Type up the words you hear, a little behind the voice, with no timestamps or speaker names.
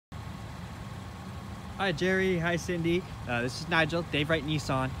Hi Jerry, hi Cindy. This is Nigel, Wright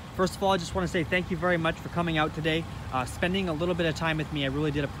Nissan. First of all, I just want to say thank you very much for coming out today, spending a little bit of time with me. I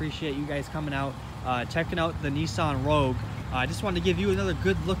really did appreciate you guys coming out, checking out the Nissan Rogue. I just wanted to give you another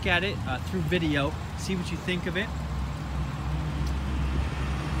good look at it through video, see what you think of it.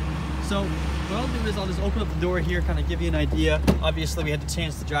 So what I'll do is I'll just open up the door here, kind of give you an idea. Obviously we had the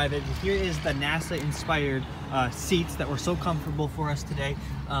chance to drive it. Here is the NASA inspired seats that were so comfortable for us today.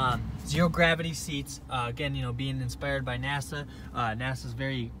 Zero gravity seats, again, you know, being inspired by NASA. NASA's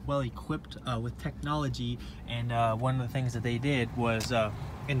very well equipped with technology, and one of the things that they did was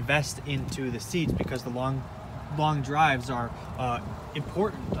invest into the seats, because the long drives are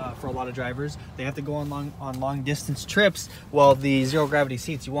important for a lot of drivers. They have to go on long distance trips, while the zero gravity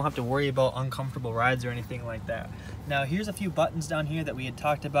seats, you won't have to worry about uncomfortable rides or anything like that. Now here's a few buttons down here that we had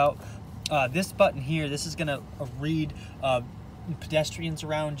talked about. This button here, this is gonna read pedestrians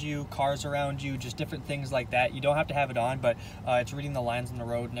around you, cars around you, just different things like that. You don't have to have it on, but it's reading the lines on the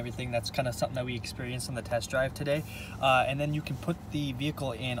road and everything. That's kind of something that we experienced on the test drive today. And then you can put the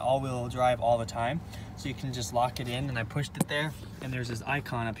vehicle in all-wheel drive all the time, so you can just lock it in. And I pushed it there, and there's this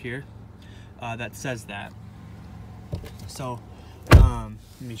icon up here that says that. So let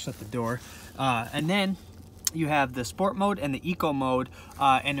me shut the door, and then you have the sport mode and the eco mode,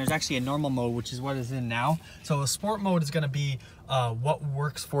 and there's actually a normal mode, which is what is in now. So the sport mode is going to be what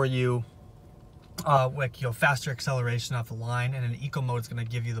works for you, like, you know, faster acceleration off the line, and an eco mode is going to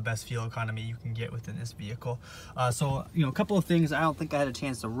give you the best fuel economy you can get within this vehicle. So, you know, a couple of things I don't think I had a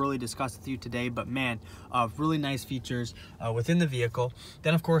chance to really discuss with you today, but man, really nice features within the vehicle.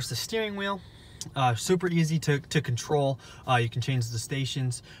 Then of course the steering wheel. Super easy to control. You can change the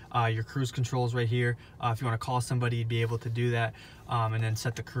stations, your cruise controls right here. If you want to call somebody, you'd be able to do that, and then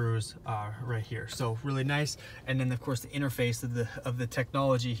set the cruise right here. So really nice. And then of course the interface of the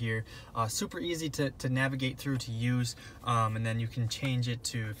technology here, super easy to navigate through, to use, and then you can change it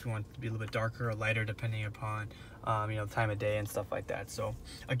to, if you want it to be a little bit darker or lighter, depending upon you know, the time of day and stuff like that. So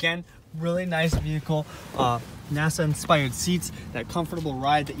again, really nice vehicle. NASA inspired seats, that comfortable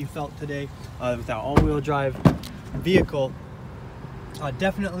ride that you felt today with that all-wheel drive vehicle.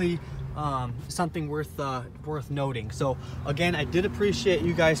 Definitely something worth noting. So again, I did appreciate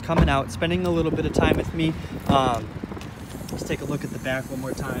you guys coming out, spending a little bit of time with me. Let's take a look at the back one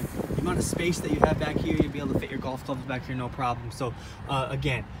more time. The amount of space that you have back here, you'll be able to fit your golf clubs back here, no problem. So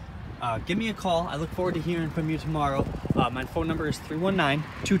again, give me a call. I look forward to hearing from you tomorrow. My phone number is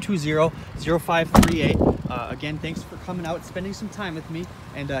 319-220-0538. Again, thanks for coming out, spending some time with me.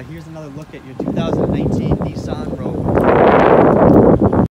 And here's another look at your 2019 Nissan Rogue.